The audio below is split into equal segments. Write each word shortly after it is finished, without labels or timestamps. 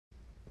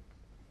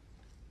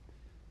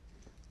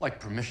Like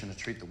permission to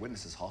treat the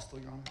witnesses hostile,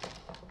 Your Honor?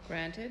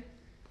 Granted.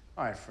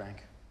 All right,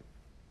 Frank.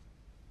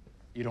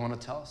 You don't want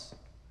to tell us?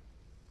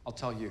 I'll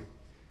tell you.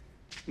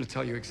 I'm going to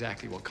tell you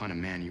exactly what kind of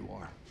man you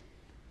are.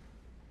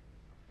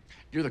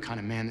 You're the kind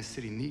of man this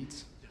city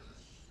needs.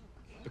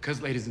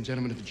 Because, ladies and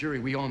gentlemen of the jury,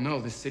 we all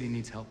know this city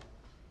needs help.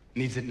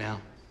 Needs it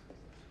now.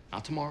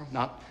 Not tomorrow,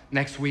 not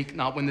next week,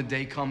 not when the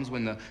day comes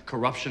when the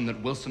corruption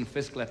that Wilson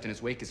Fisk left in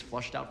his wake is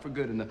flushed out for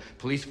good and the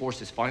police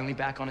force is finally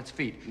back on its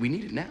feet. We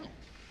need it now.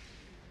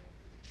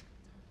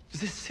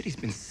 Because this city's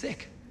been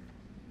sick.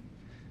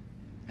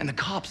 And the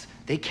cops,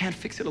 they can't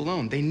fix it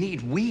alone.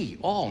 We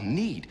all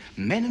need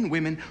men and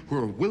women who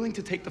are willing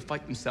to take the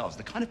fight themselves,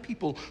 the kind of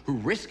people who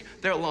risk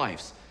their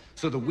lives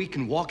so that we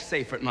can walk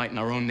safe at night in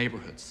our own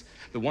neighborhoods.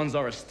 The ones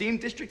our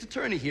esteemed district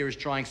attorney here is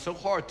trying so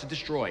hard to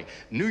destroy.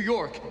 New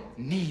York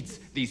needs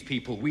these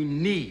people. We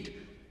need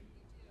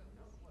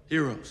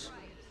heroes.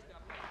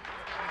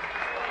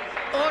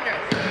 Order.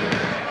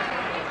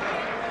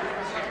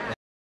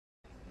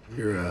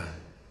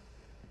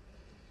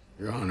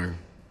 Your Honor,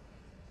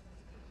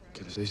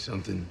 can I say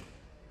something?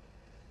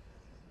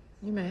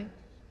 You may.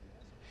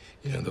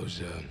 You know,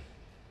 those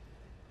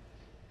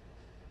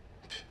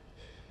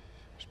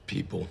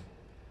people,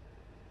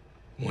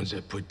 ones I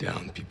put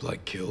down, the people I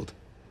killed.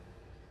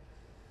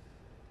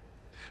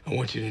 I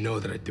want you to know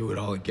that I do it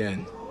all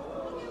again.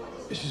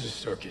 This is a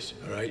circus,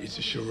 all right? It's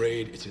a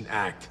charade, it's an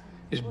act.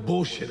 There's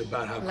bullshit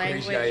about how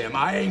crazy I am.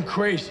 I ain't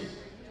crazy.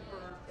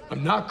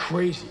 I'm not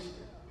crazy,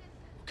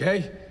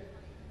 okay?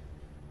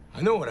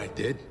 I know what I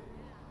did.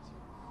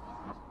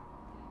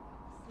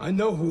 I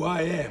know who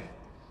I am.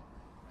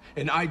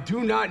 And I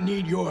do not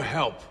need your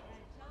help.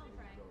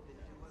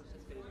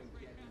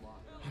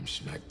 I'm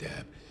smack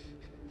dab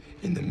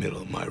in the middle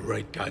of my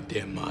right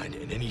goddamn mind,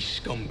 and any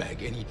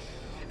scumbag,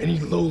 any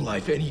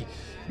lowlife, any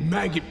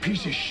maggot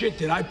piece of shit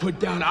that I put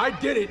down, I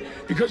did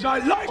it because I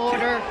liked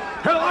it.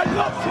 Hell, I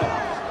loved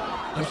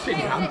it. I'm sitting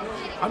here,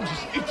 I'm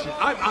just itching.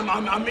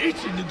 I'm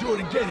itching to do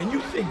it again. And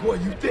you think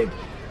what? You think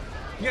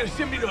you're gonna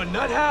send me to a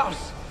nut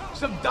house?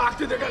 Some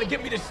doctor, they're gonna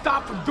get me to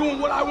stop from doing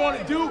what I want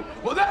to do?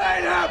 Well, that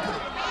ain't happening.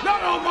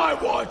 Not on my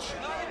watch.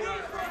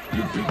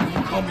 You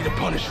call me the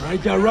Punisher,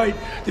 ain't that right?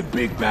 The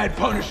big bad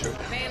Punisher.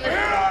 Bailiff. Here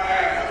I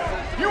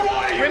am! You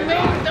want it?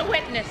 Remove the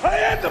witness. I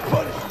am the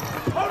Punisher.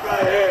 I'm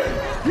right here.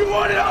 You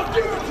want it? I'll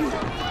give it to you.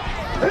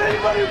 And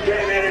anybody who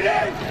came here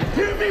today,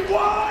 hear me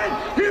whine,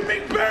 hear me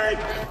beg,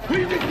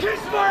 you can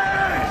kiss my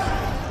ass.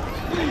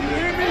 You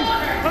hear me?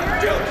 I'm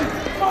guilty.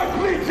 I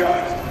plead,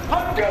 Judge.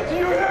 I'm guilty.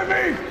 You hear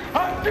me?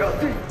 I'm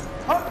guilty.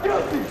 I'm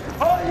guilty.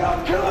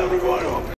 I'll kill every one of them.